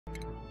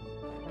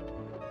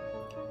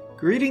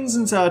Greetings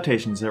and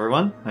salutations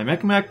everyone, I'm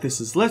Ekamak, this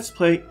is Let's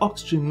Play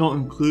Oxygen Not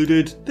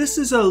Included. This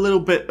is a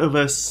little bit of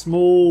a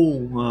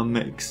small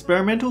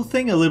experimental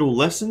thing, a little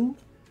lesson,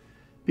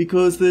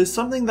 because there's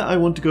something that I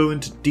want to go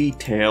into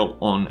detail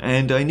on,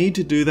 and I need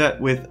to do that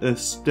with a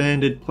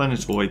standard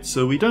planetoid,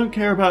 so we don't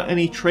care about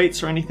any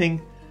traits or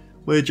anything,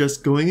 we're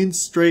just going in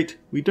straight.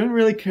 We don't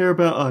really care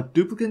about our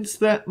duplicates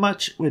that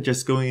much, we're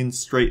just going in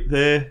straight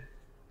there.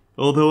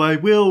 Although I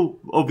will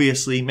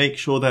obviously make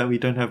sure that we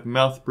don't have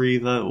mouth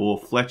breather or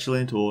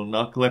flatulent or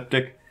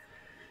narcoleptic,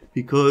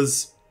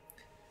 because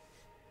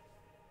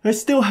I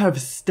still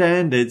have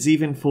standards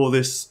even for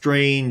this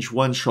strange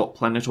one-shot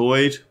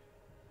planetoid.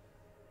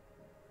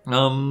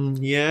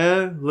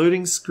 Yeah,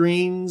 loading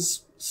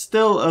screens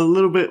still a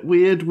little bit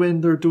weird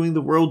when they're doing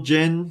the world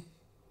gen.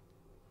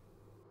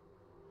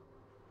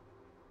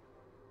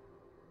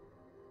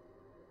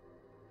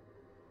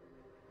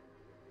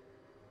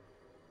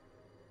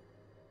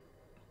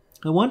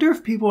 I wonder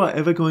if people are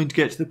ever going to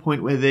get to the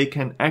point where they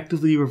can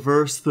actively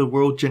reverse the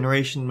world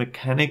generation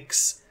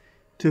mechanics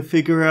to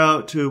figure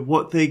out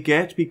what they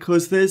get,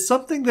 because there's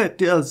something that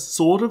does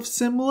sort of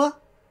similar,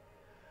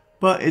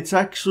 but it's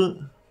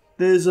actually,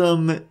 there's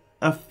a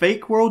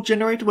fake world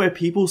generator where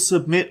people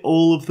submit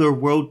all of their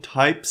world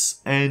types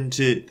and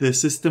the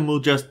system will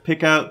just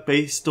pick out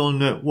based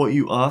on what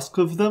you ask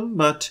of them,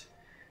 but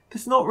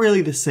that's not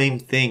really the same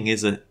thing,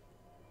 is it?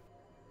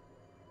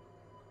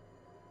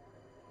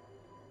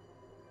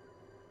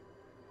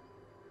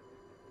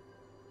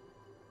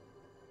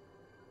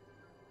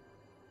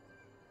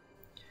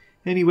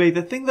 Anyway,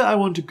 the thing that I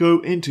want to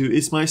go into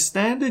is my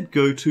standard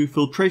go-to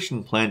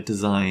filtration plant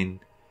design.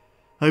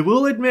 I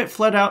will admit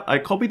flat out I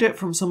copied it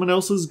from someone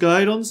else's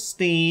guide on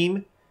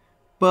Steam,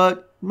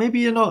 but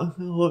maybe you're not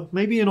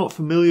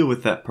familiar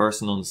with that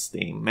person on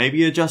Steam. Maybe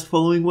you're just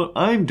following what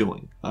I'm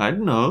doing. I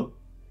don't know.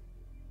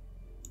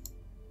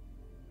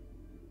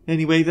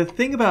 Anyway, the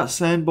thing about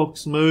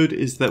sandbox mode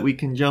is that we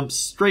can jump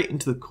straight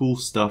into the cool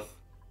stuff.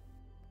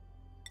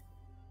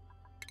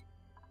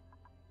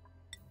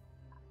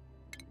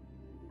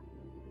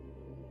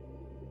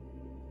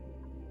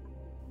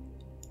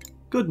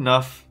 Good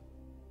enough.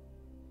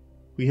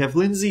 We have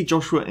Lindsay,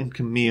 Joshua, and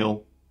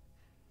Camille.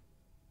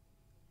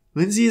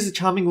 Lindsay is a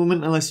charming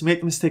woman unless you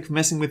make the mistake of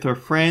messing with her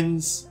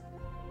friends.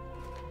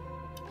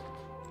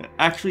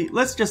 Actually,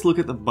 let's just look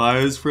at the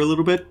bios for a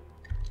little bit.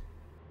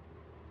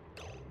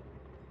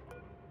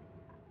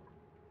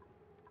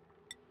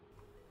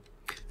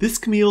 This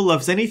Camille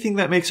loves anything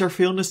that makes her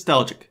feel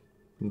nostalgic,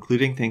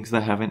 including things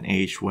that haven't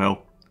aged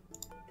well.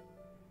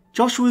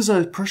 Joshua's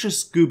are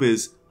precious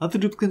scoobas. Other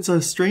duplicates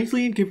are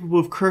strangely incapable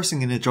of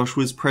cursing in a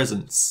Joshua's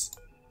presence.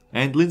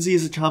 And Lindsay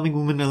is a charming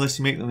woman unless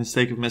you make the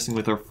mistake of messing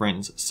with her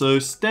friends. So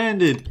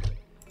standard,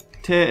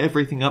 tear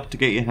everything up to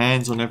get your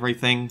hands on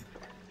everything.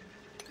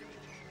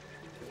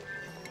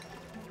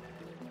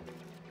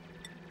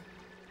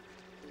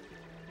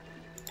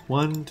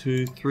 One,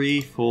 two,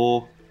 three,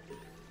 four.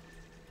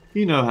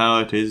 You know how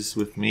it is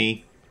with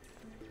me.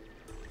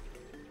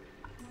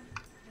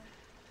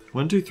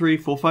 1, 2, 3,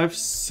 4, 5,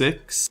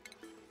 6.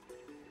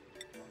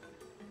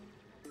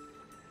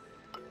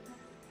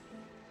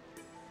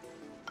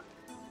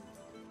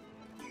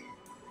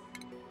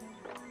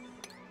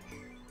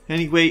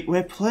 Anyway,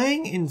 we're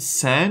playing in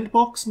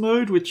sandbox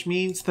mode, which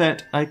means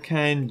that I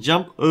can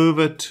jump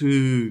over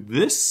to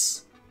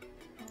this.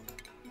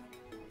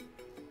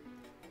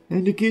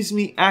 And it gives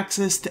me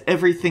access to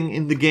everything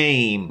in the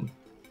game.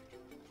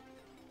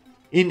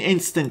 In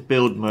instant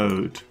build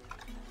mode.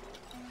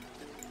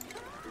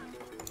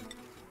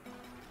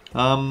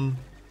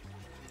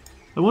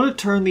 I want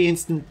to turn the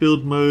instant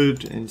build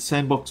mode and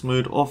sandbox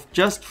mode off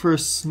just for a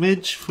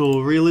smidge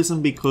for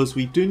realism, because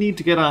we do need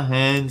to get our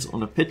hands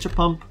on a pitcher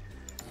pump.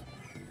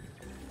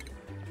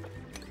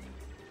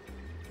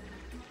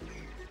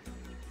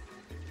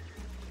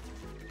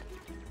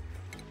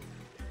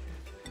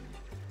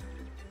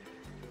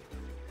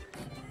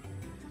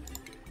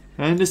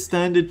 And a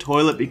standard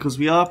toilet, because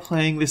we are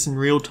playing this in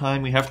real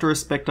time, we have to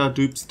respect our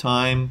dupes'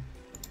 time.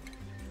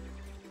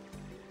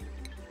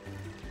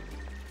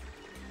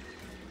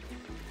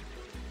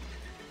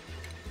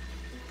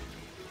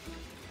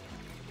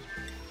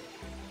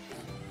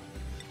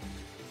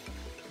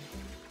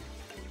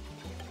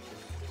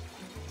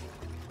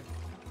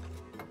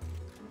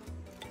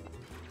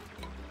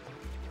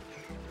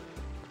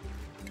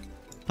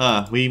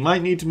 We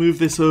might need to move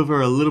this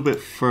over a little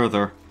bit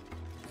further.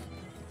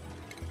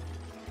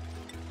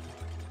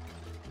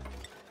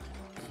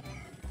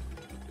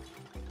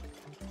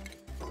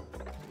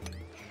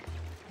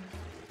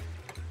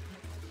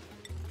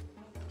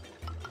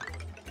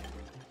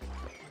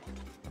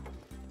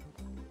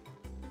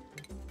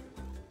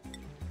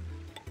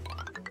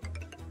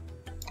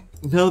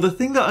 Now, the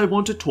thing that I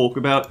want to talk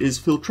about is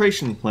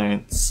filtration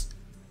plants.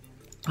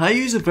 I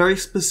use a very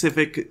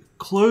specific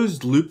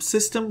closed loop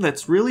system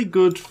that's really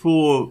good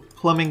for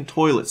plumbing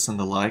toilets and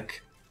the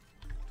like.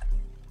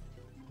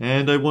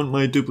 And I want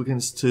my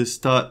duplicates to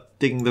start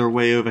digging their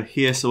way over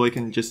here so I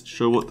can just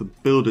show what the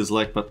build is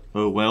like, but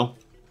oh well.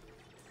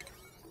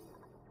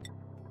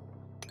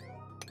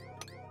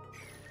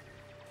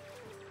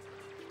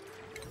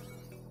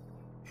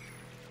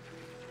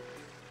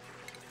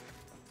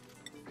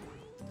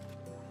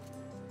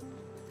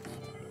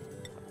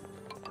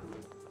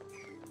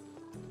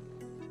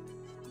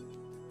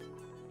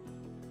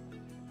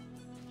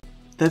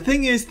 the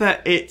thing is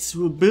that it's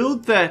a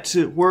build that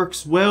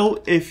works well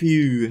if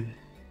you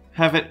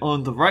have it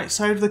on the right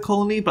side of the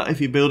colony, but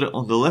if you build it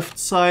on the left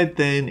side,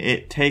 then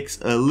it takes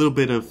a little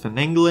bit of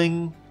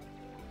finagling.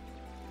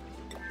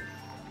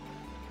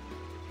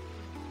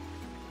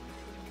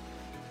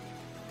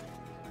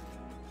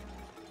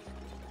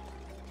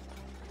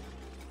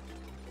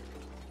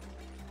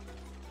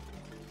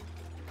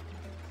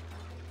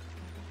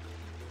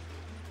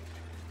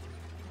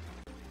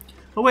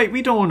 Oh wait,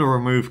 we don't want to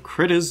remove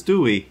critters, do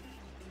we?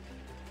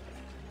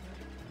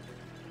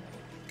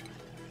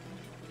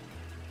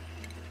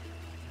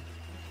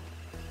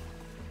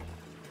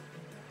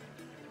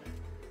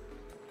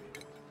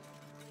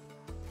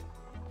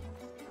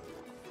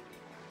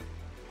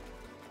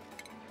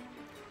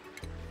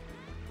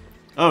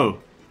 Oh,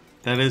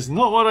 that is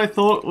not what I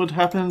thought would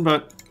happen,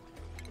 but...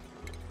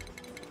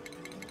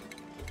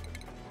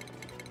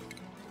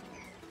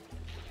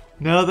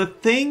 Now the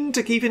thing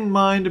to keep in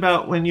mind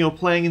about when you're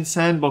playing in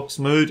sandbox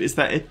mode is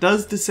that it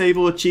does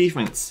disable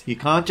achievements. You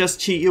can't just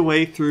cheat your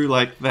way through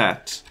like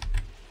that.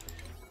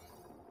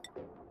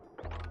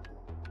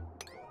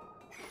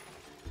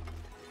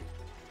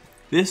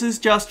 This is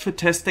just for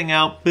testing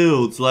out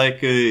builds, like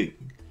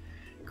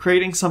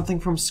creating something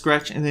from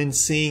scratch and then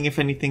seeing if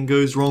anything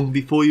goes wrong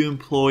before you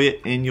employ it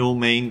in your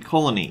main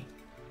colony.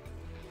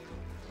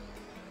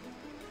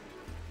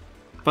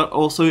 But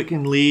also it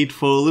can lead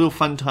for little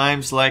fun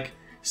times like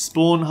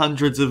spawn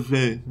hundreds of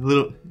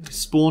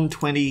spawn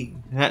 20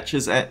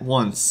 hatches at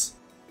once.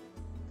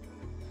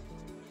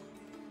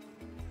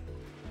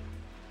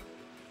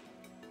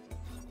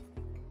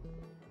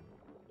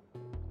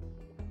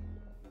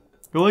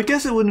 Well, I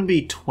guess it wouldn't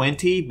be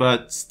 20,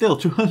 but still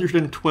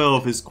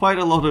 212 is quite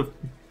a lot of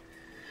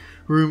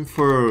room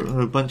for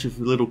a bunch of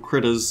little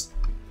critters.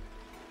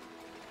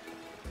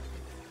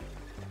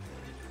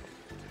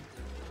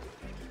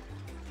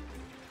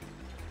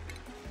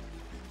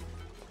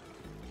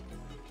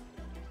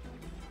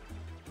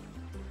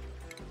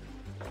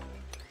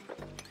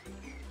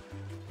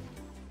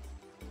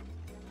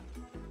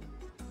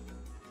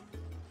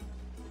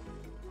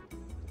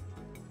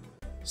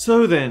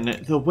 So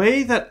then, the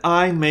way that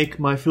I make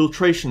my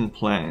filtration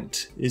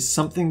plant is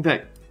something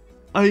that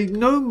I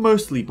know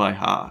mostly by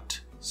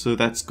heart, so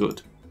that's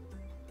good.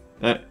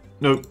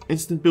 No,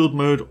 instant build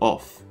mode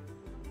off.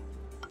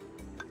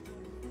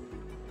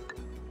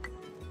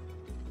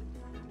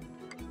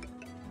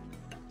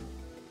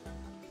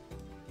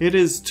 It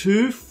is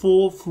 2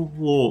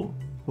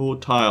 4x4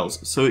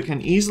 tiles, so it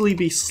can easily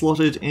be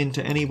slotted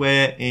into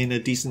anywhere in a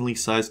decently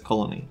sized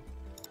colony.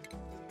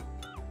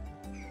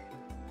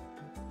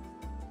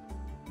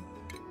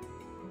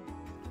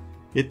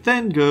 It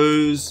then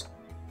goes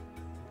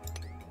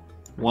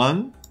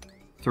 1,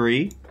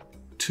 3,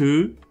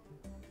 2,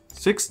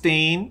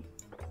 16,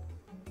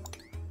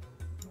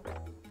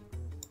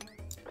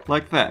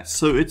 like that.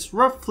 So it's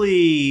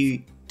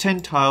roughly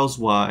 10 tiles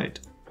wide,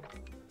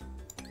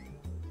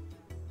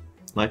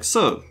 like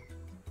so.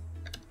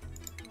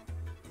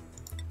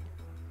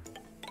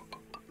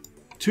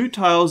 2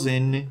 tiles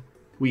in,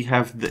 we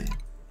have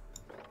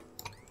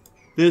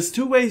There's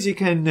 2 ways you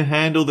can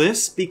handle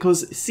this,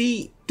 because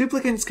see,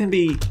 duplicants can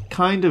be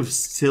kind of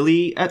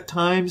silly at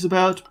times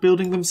about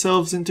building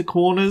themselves into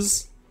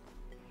corners.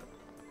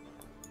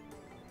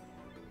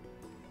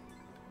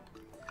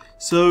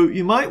 So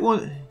you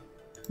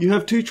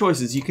have 2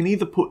 choices. You can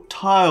either put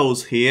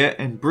tiles here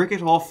and brick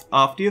it off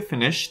after you're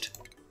finished,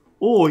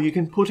 or you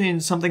can put in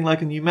something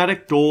like a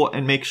pneumatic door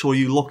and make sure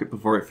you lock it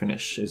before it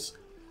finishes.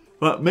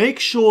 But make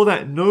sure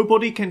that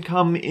nobody can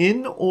come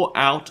in or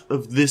out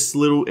of this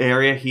little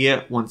area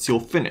here once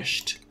you're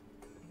finished.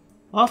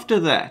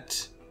 After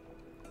that,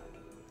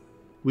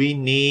 we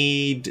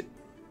need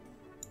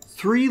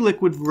 3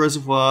 liquid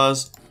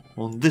reservoirs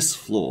on this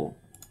floor.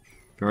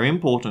 Very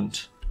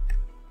important.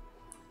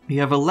 We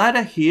have a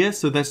ladder here,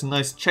 so that's a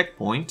nice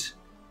checkpoint.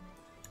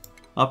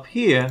 Up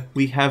here,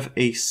 we have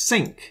a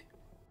sink.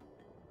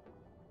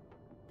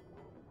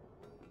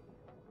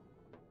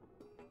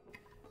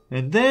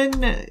 And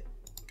then,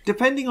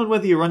 depending on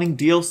whether you're running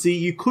DLC,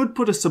 you could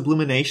put a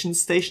sublimation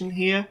station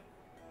here.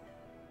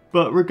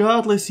 But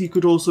regardless, you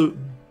could also,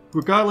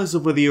 regardless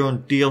of whether you're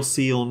on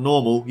DLC or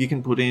normal, you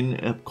can put in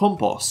a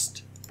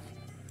compost.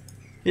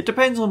 It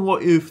depends on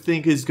what you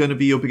think is going to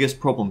be your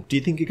biggest problem. Do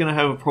you think you're going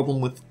to have a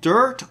problem with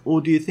dirt,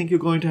 or do you think you're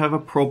going to have a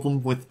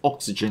problem with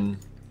oxygen?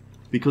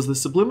 Because the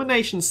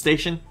sublimation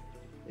station,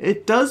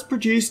 it does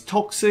produce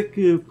toxic,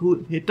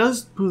 it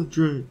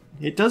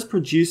does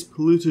produce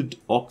polluted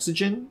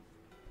oxygen.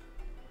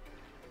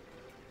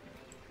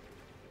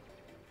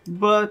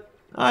 But,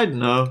 I don't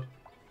know.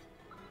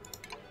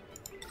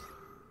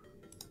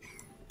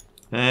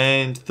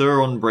 And they're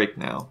on break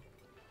now.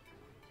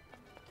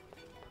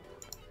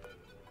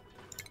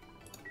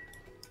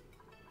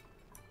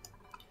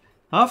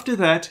 After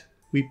that,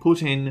 we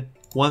put in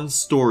 1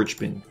 storage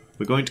bin.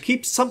 We're going to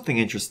keep something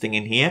interesting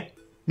in here.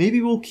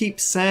 Maybe we'll keep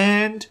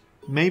sand,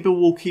 maybe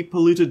we'll keep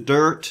polluted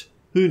dirt,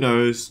 who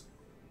knows.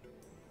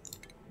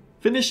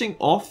 Finishing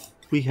off,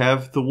 we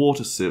have the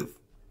water sieve.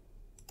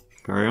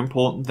 Very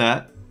important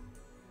that.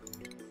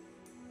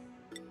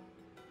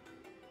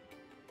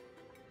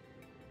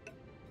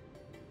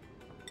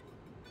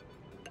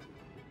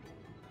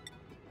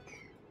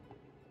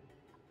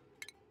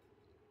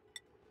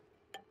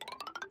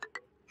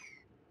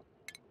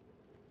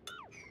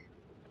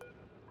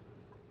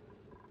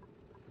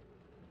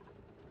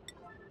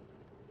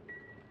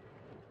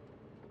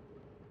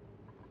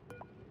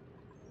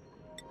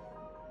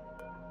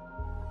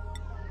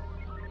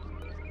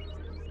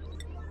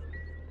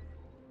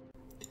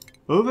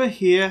 Over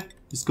here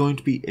is going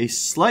to be a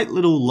slight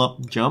little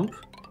lump jump.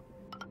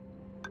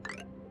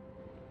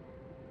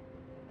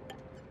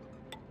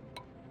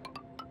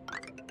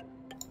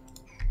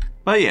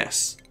 But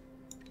yes,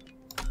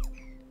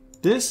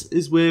 this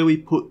is where we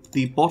put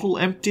the bottle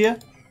emptier.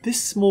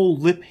 This small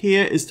lip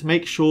here is to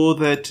make sure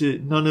that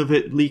none of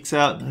it leaks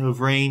out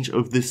of range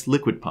of this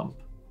liquid pump.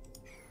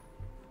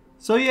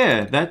 So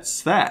yeah,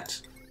 that's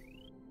that.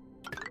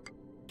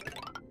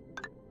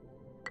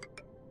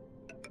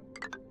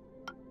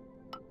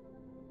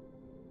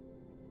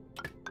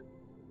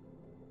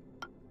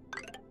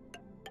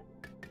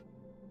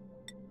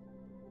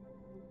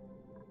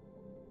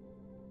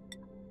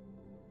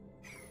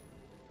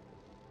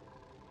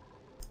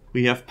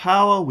 We have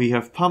power, we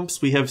have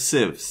pumps, we have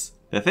sieves.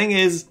 The thing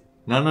is,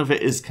 none of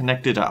it is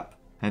connected up.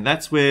 And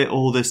that's where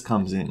all this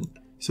comes in.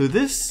 So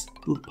this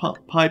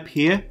pipe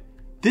here,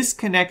 this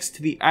connects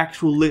to the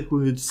actual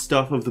liquid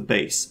stuff of the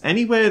base.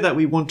 Anywhere that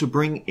we want to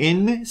bring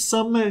in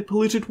some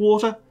polluted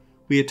water,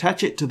 we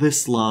attach it to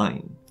this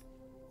line.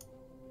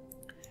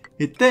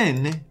 It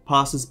then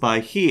passes by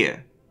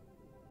here.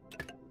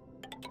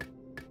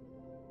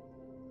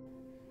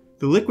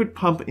 The liquid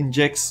pump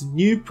injects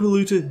new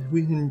liquids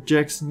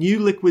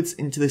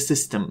into the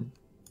system.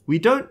 We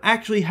don't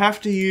actually have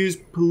to use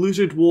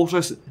polluted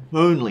water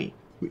only.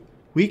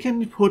 We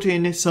can put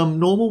in some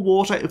normal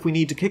water if we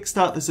need to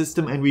kickstart the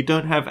system and we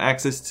don't have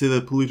access to the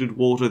polluted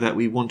water that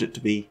we want it to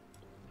be.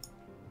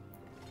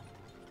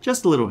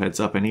 Just a little heads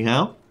up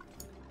anyhow.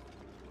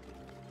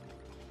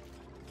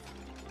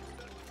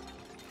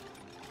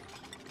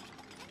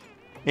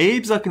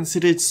 Abes are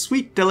considered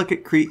sweet,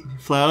 delicate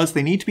flowers.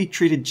 They need to be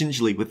treated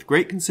gingerly, with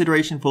great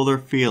consideration for their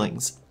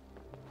feelings.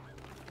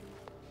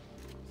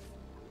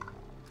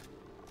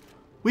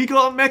 We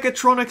got a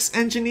mechatronics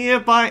engineer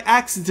by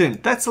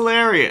accident. That's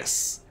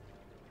hilarious.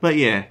 But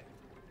yeah,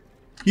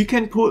 you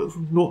can put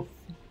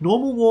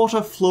normal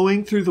water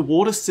flowing through the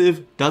water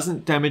sieve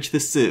doesn't damage the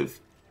sieve.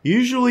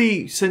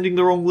 Usually sending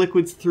the wrong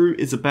liquids through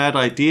is a bad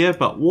idea,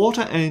 but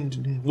water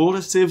and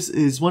water sieves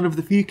is one of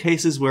the few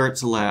cases where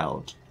it's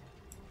allowed.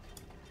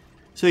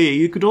 So yeah,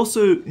 you could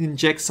also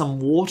inject some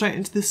water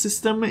into the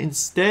system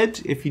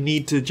instead if you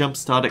need to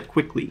jumpstart it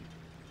quickly.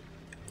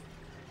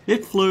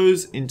 It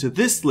flows into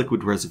this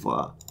liquid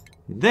reservoir.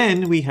 And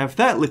then we have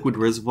that liquid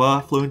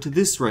reservoir flow into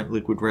this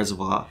liquid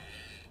reservoir.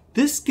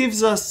 This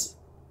gives us,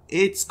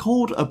 it's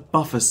called a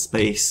buffer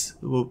space.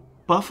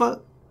 Buffer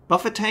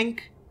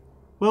tank?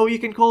 Well, you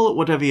can call it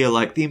whatever you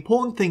like. The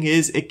important thing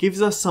is it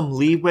gives us some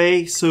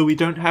leeway so we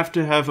don't have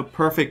to have a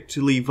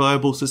perfectly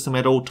viable system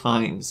at all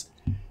times.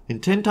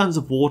 And 10 tons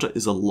of water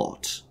is a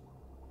lot.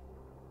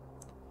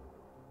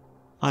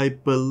 I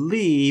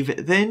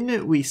believe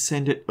then we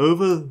send it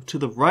over to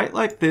the right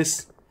like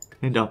this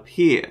and up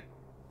here.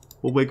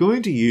 What we're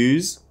going to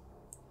use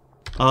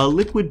are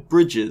liquid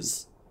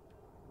bridges.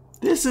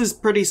 This is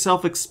pretty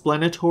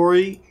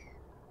self-explanatory.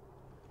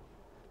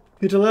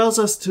 It allows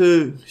us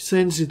to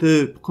send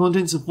the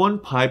contents of one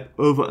pipe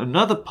over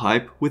another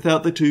pipe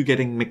without the two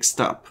getting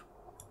mixed up.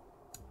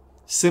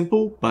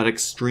 Simple but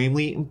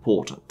extremely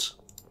important.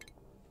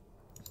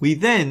 We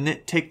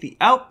then take the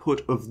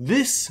output of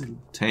this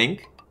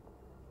tank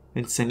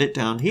and send it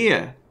down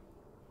here.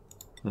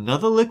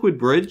 Another liquid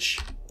bridge.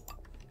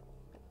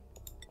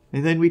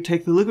 And then we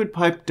take the liquid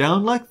pipe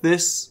down like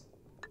this,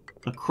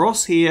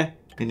 across here,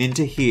 and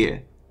into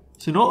here.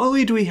 So not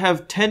only do we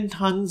have 10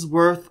 tons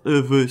worth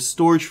of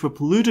storage for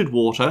polluted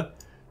water,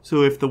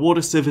 so if the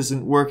water sieve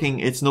isn't working,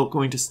 it's not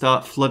going to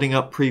start flooding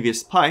up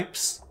previous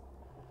pipes,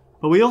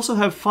 but we also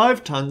have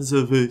 5 tons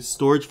of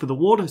storage for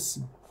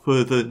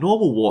the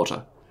normal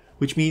water.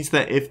 Which means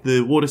that if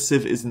the water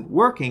sieve isn't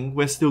working,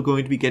 we're still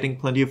going to be getting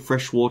plenty of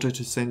fresh water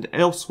to send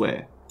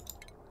elsewhere.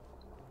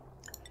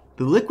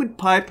 The liquid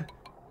pipe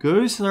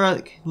goes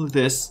like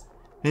this,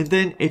 and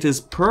then it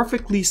is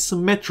perfectly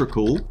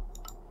symmetrical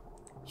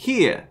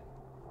here.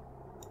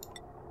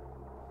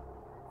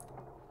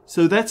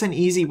 So that's an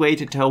easy way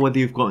to tell whether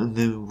you've gotten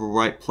the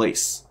right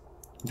place.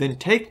 Then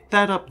take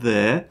that up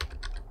there,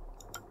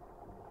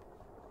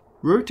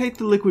 rotate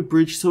the liquid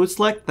bridge so it's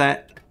like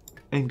that,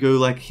 and go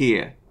like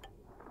here.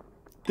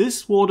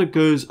 This water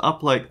goes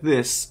up like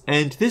this,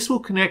 and this will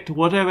connect to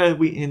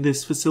whatever in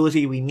this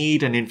facility we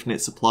need an infinite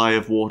supply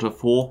of water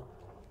for.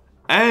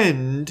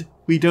 And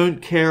we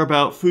don't care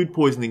about food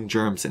poisoning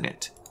germs in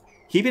it.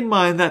 Keep in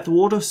mind that the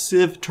water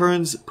sieve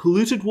turns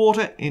polluted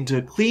water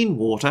into clean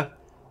water.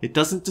 It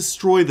doesn't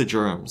destroy the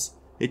germs.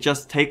 It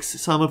just takes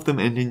some of them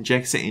and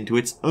injects it into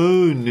its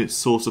own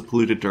source of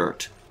polluted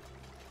dirt.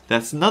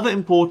 That's another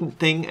important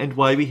thing and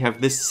why we have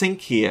this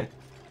sink here.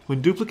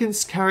 When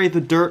duplicants carry the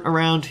dirt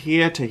around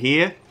here to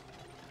here,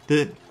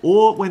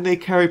 or when they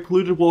carry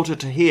polluted water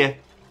to here,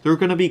 they're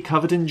going to be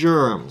covered in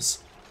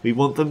germs. We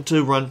want them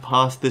to run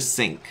past this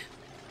sink.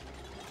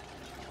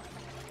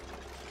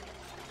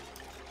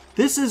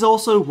 This is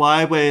also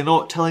why we're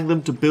not telling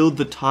them to build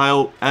the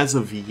tile as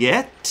of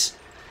yet.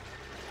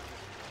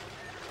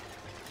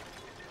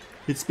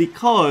 It's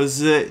because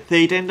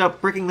they'd end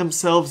up bricking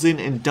themselves in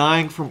and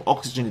dying from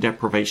oxygen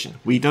deprivation.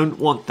 We don't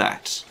want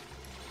that.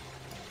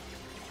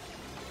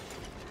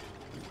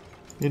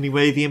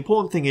 Anyway, the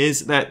important thing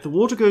is that the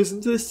water goes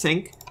into the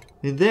sink,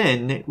 and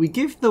then we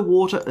give the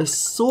water a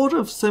sort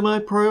of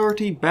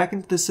semi-priority back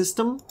into the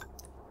system.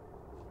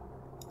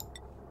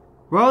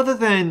 Rather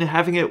than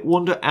having it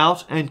wander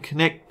out and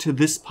connect to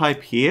this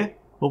pipe here,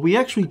 what we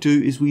actually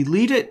do is we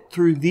lead it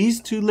through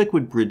these two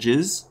liquid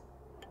bridges,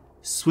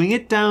 swing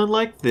it down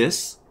like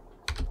this,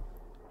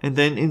 and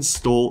then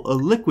install a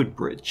liquid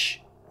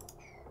bridge.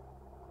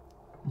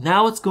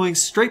 Now it's going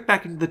straight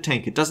back into the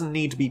tank. It doesn't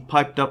need to be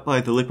piped up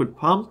by the liquid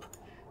pump.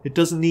 It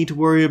doesn't need to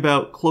worry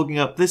about clogging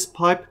up this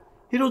pipe.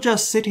 It'll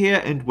just sit here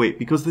and wait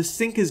because the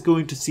sink is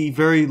going to see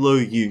very low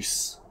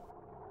use.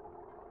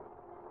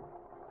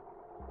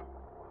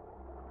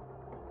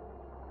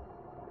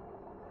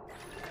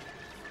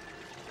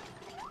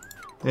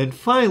 And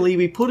finally,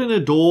 we put in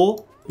a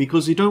door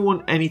because we don't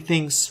want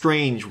anything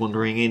strange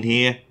wandering in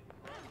here.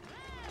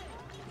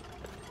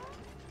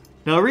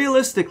 Now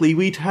realistically,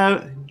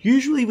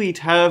 usually we'd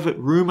have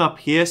room up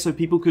here so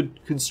people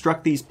could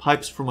construct these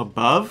pipes from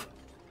above.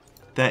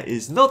 That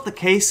is not the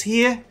case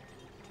here.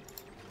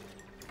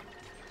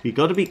 We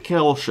gotta be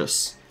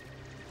cautious.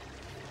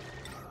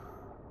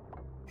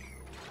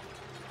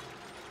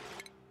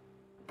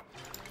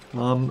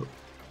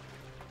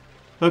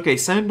 Okay,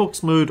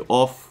 sandbox mode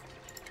off.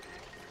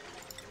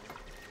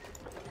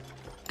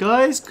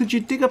 Guys, could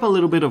you dig up a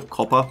little bit of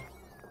copper?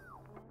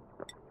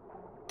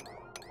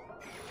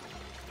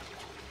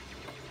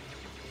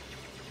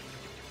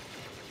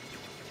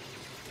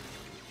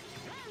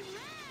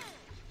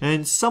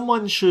 And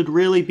someone should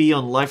really be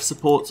on life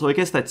support, so I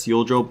guess that's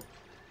your job.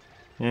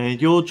 And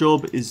your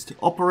job is to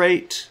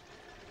operate.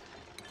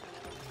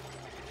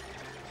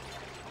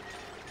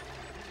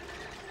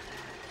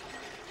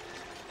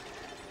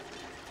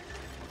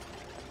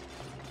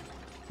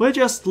 We're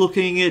just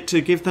looking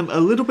to give them a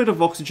little bit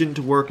of oxygen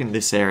to work in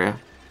this area.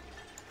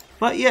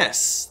 But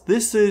yes,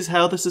 this is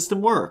how the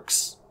system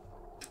works.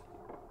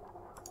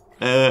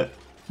 We're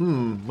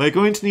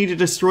going to need to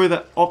destroy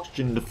that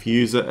oxygen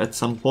diffuser at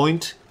some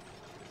point.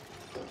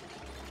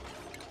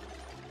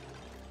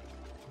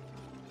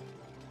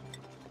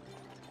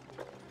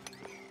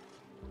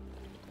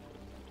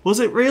 Was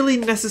it really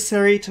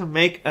necessary to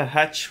make a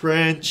hatch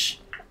ranch?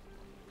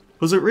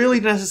 Was it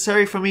really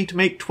necessary for me to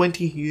make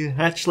 20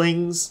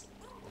 hatchlings?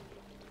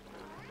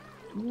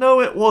 No,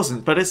 it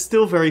wasn't, but it's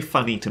still very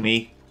funny to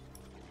me.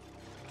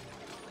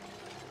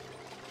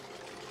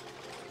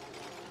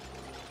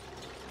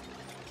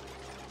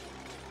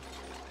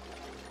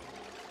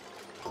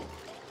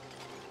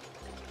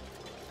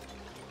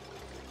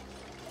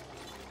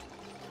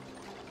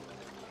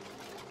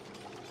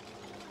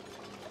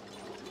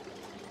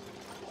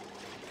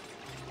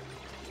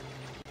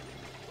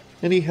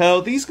 Anyhow,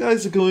 these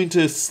guys are going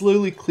to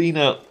slowly clean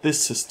out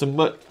this system,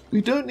 but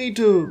we don't need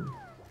to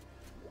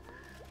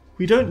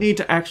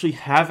actually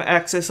have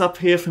access up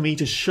here for me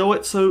to show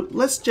it, so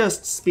let's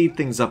just speed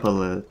things up a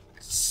little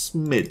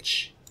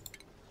smidge.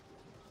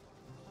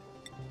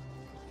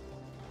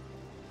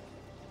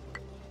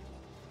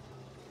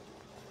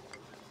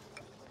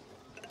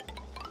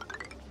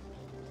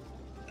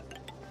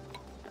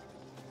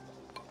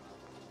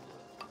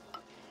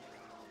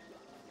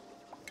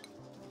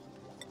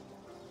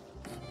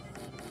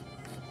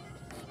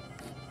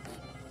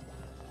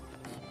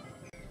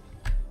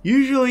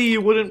 Usually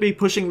you wouldn't be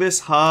pushing this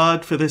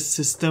hard for this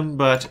system,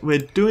 but we're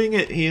doing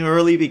it here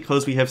early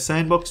because we have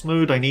sandbox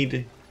mode.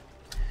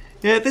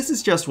 Yeah, this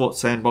is just what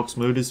sandbox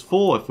mode is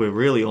for, if we're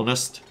really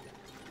honest.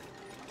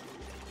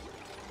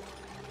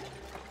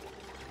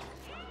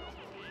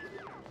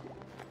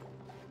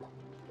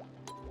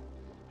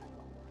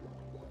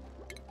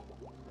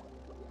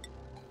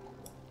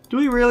 Do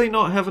we really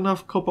not have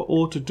enough copper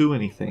ore to do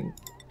anything?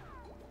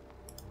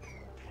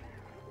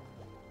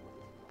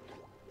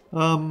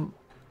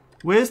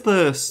 Where's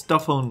the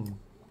stuff on...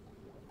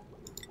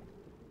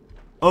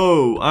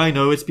 Oh, I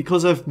know, it's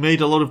because I've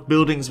made a lot of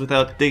buildings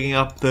without digging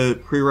up the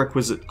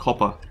prerequisite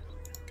copper.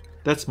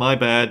 That's my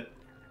bad.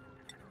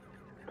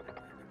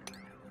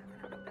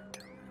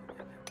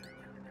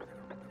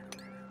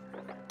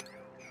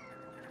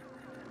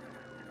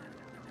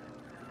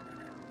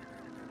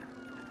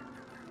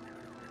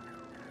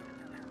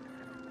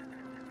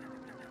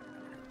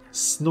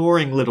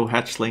 Snoring little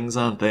hatchlings,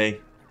 aren't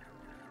they?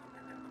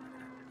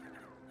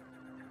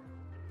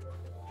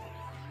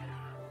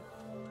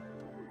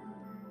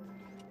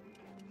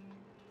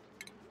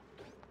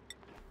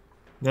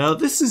 Now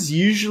this is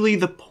usually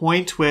the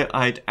point where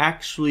I'd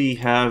actually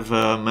have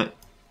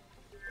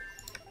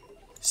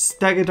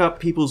staggered up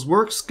people's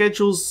work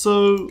schedules,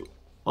 so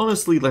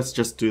honestly, let's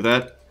just do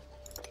that.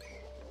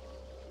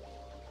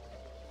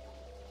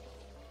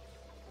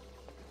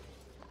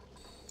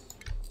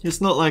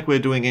 It's not like we're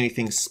doing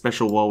anything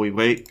special while we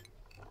wait.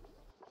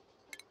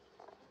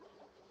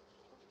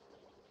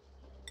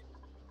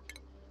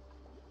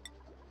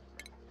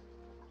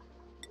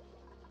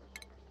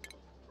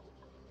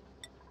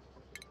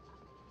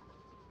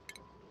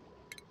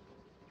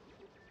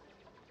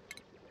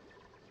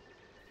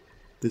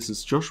 This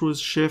is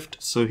Joshua's shift,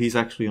 so he's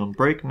actually on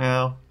break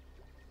now.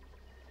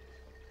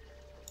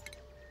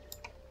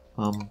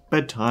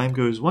 Bedtime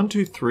goes 1,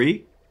 2,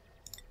 3.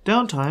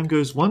 Downtime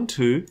goes 1,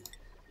 2.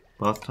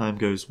 Bath time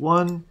goes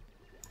 1.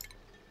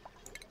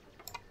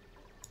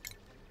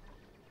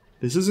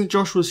 This isn't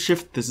Joshua's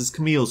shift, this is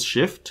Camille's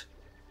shift.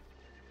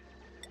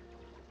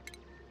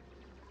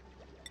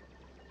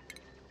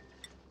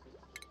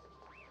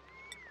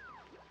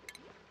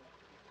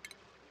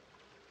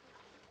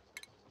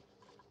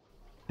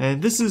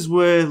 And this is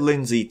where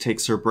Lindsay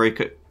takes her break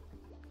at.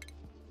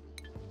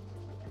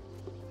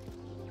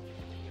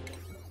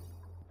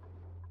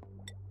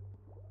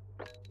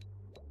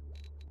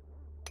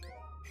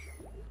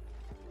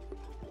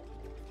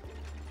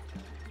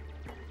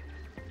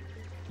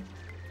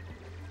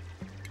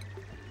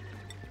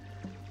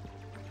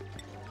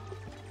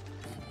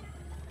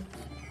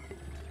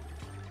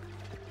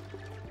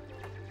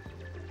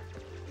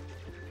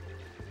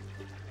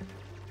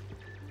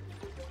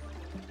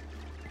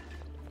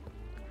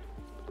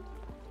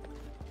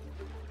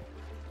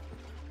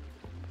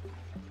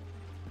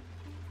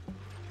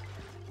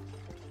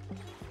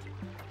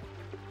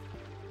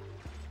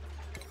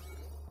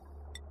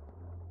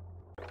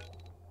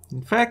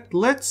 In fact,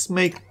 let's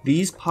make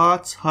these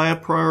parts higher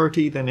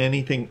priority than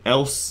anything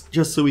else,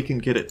 just so we can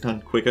get it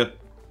done quicker.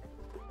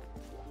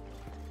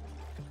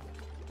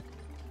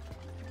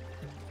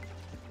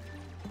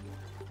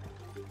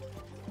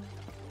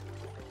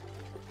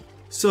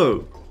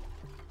 So,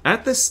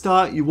 at the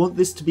start you want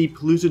this to be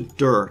polluted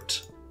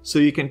dirt, so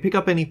you can pick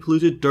up any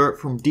polluted dirt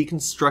from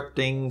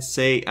deconstructing,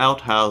 say,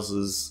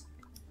 outhouses.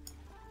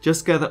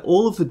 Just gather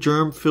all of the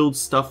germ-filled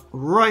stuff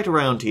right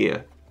around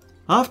here.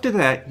 After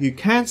that, you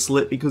cancel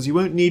it because you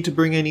won't need to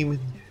bring any,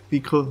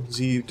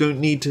 because you don't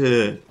need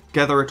to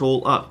gather it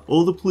all up.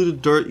 All the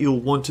polluted dirt you'll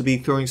want to be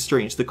throwing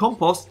straight into the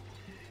compost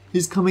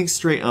is coming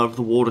straight out of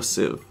the water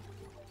sieve.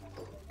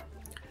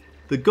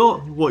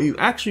 What you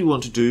actually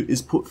want to do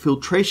is put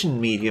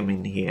filtration medium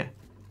in here.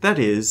 That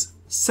is,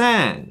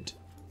 sand.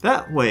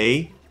 That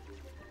way,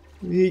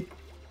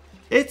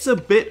 it's a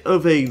bit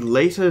of a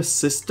later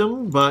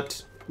system,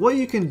 but what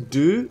you can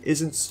do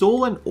is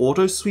install an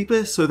auto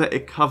sweeper so that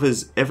it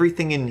covers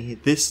everything in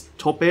this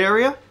top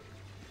area.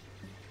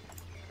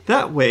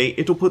 That way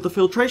it'll put the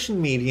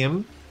filtration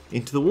medium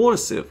into the water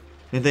sieve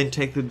and then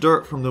take the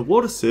dirt from the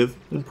water sieve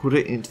and put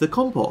it into the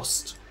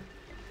compost.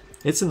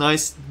 It's a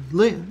nice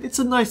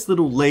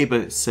little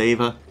labor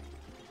saver,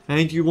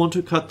 and you want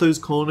to cut those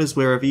corners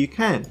wherever you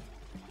can.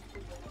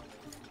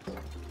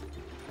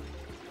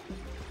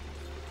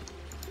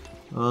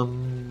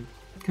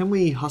 Can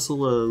we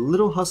hustle a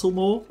little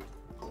more?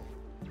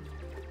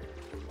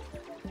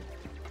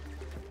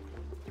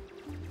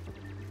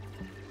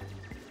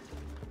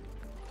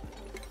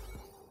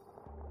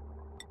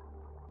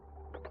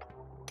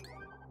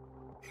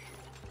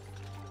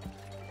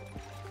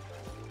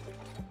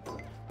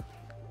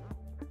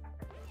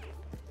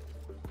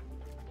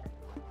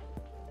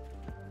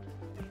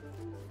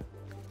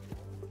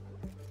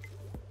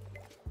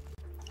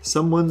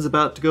 Someone's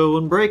about to go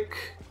on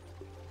break.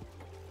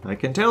 I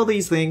can tell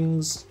these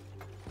things.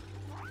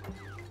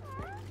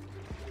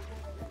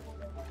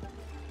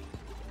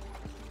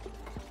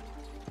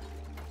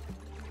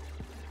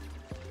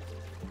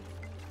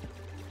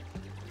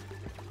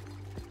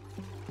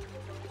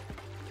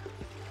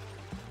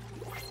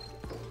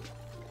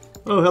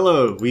 Oh,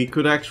 hello. We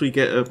could actually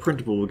get a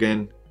printable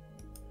again.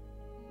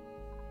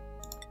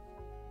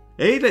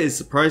 Ada is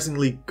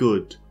surprisingly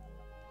good.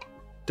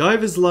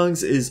 Diver's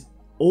Lungs is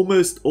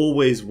almost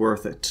always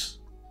worth it.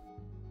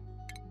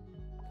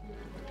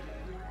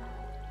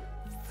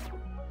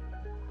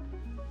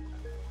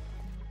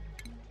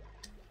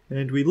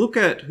 And we look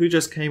at who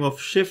just came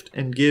off shift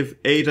and give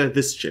Ada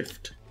this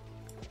shift.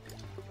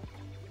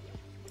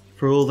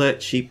 For all that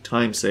cheap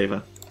time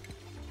saver.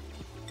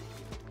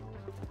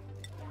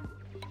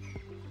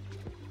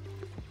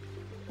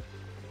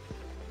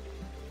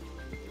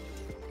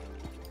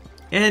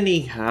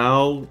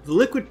 Anyhow, the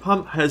liquid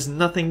pump has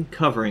nothing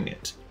covering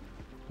it.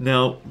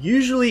 Now,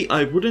 usually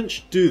I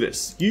wouldn't do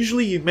this.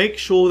 Usually you make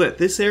sure that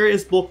this area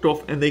is blocked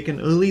off and they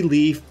can only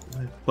leave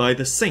by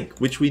the sink,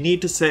 which we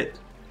need to set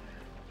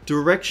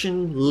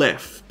direction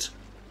left.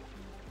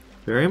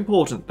 Very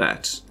important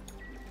that.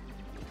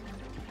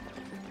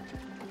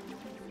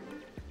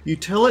 You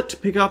tell it to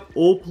pick up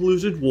all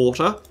polluted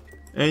water,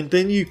 and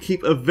then you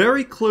keep a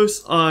very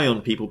close eye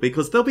on people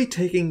because they'll be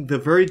taking the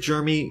very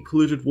germy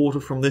polluted water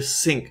from this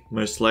sink,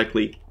 most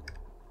likely.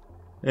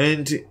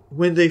 And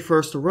when they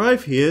first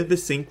arrive here, the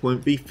sink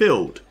won't be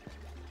filled.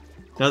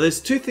 Now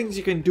there's two things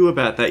you can do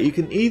about that. You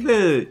can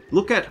either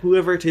look at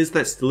whoever it is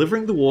that's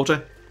delivering the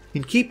water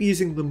and keep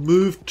using the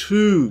move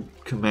to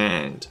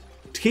command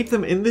to keep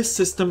them in this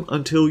system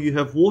until you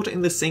have water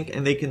in the sink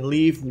and they can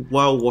leave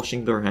while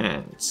washing their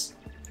hands.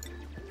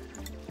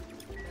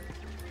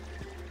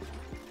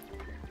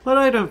 But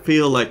I don't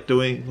feel like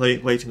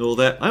waiting all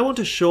that. I want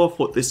to show off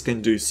what this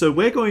can do, so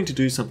we're going to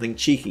do something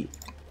cheeky.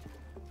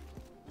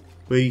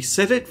 We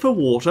set it for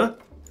water,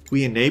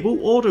 we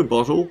enable auto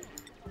bottle,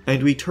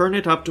 and we turn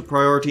it up to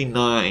priority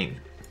 9.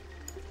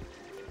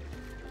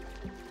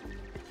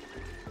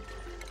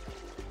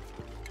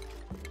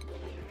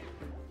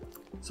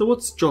 So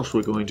what's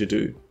Joshua going to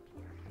do?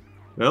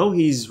 Well,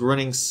 he's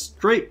running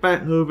straight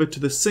back over to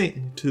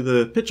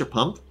the pitcher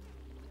pump,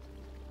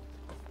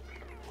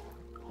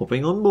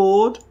 hopping on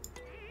board,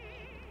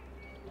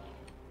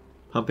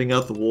 pumping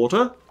out the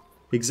water,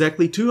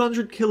 exactly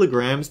 200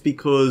 kilograms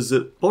because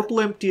bottle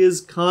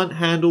emptiers can't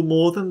handle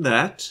more than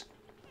that.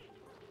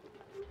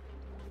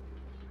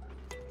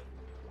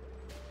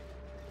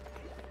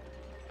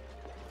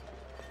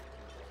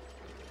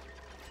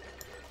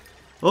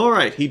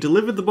 Alright, he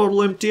delivered the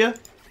bottle emptier.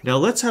 Now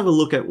let's have a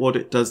look at what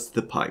it does to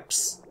the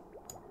pipes.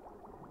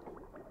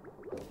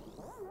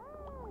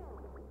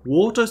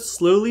 Water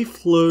slowly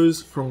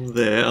flows from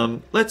there.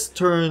 Let's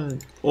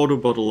turn auto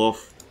bottle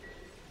off.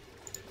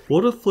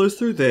 Water flows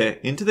through there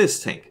into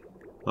this tank,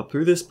 up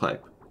through this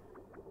pipe.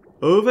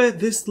 Over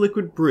this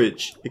liquid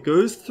bridge, it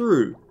goes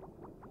through.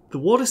 The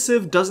water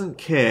sieve doesn't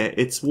care,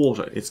 it's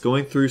water. It's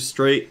going through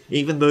straight,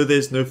 even though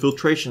there's no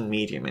filtration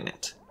medium in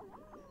it.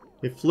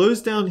 It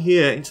flows down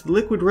here into the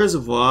liquid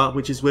reservoir,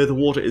 which is where the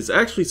water is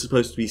actually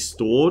supposed to be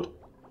stored.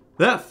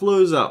 That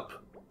flows up.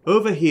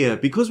 Over here,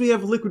 because we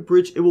have a liquid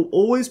bridge, it will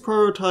always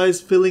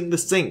prioritize filling the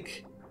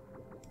sink.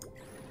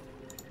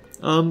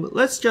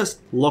 Let's just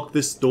lock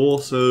this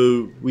door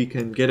so we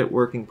can get it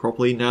working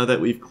properly now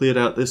that we've cleared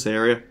out this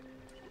area.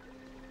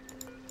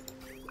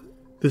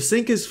 The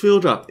sink is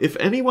filled up. If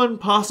anyone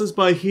passes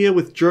by here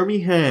with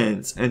germy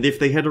hands, and if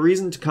they had a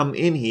reason to come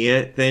in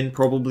here, then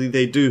probably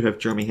they do have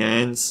germy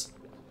hands,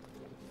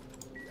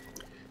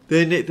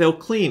 then they'll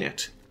clean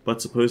it.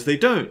 But suppose they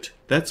don't.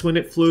 That's when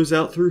it flows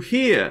out through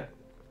here.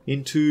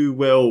 Into,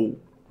 well,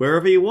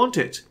 wherever you want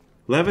it.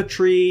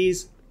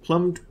 Lavatories,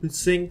 plumbed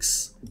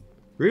sinks.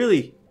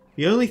 Really,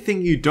 the only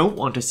thing you don't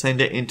want to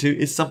send it into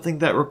is something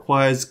that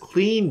requires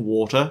clean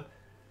water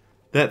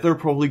that they're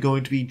probably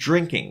going to be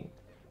drinking,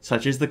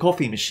 such as the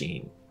coffee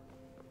machine.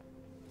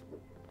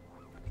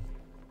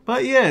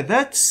 But yeah,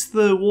 that's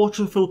the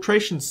water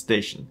filtration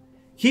station.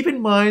 Keep in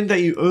mind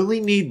that you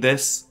only need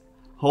this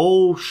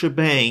whole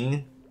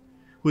shebang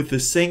with the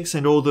sinks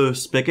and all the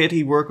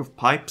spaghetti work of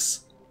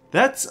pipes.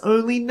 That's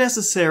only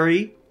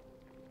necessary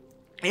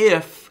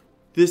if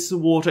this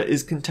water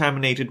is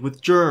contaminated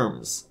with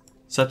germs,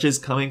 such as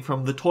coming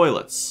from the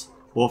toilets,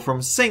 or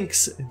from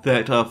sinks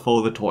that are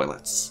for the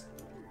toilets.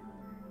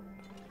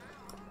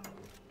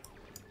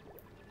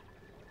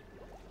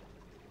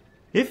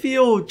 If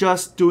you're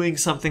just doing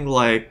something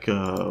like,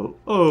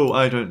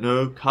 I don't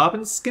know,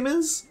 carbon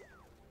skimmers,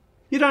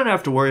 you don't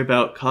have to worry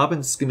about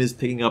carbon skimmers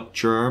picking up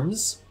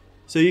germs,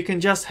 so you can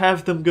just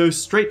have them go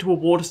straight to a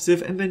water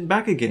sieve and then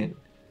back again.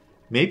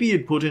 Maybe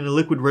you'd put in a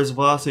liquid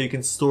reservoir so you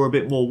can store a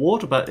bit more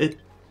water, but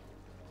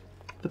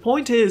the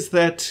point is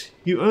that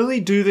you only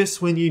do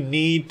this when you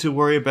need to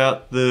worry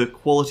about the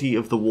quality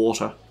of the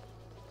water.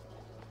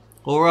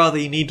 Or rather,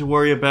 you need to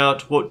worry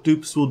about what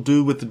dupes will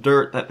do with the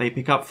dirt that they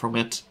pick up from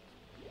it.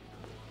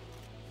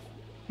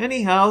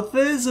 Anyhow,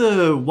 there's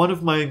one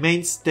of my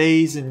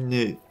mainstays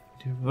in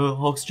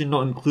Oxygen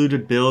Not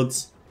Included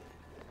builds.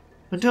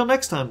 Until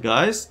next time,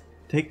 guys,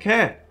 take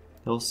care.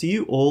 I'll see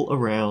you all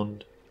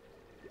around.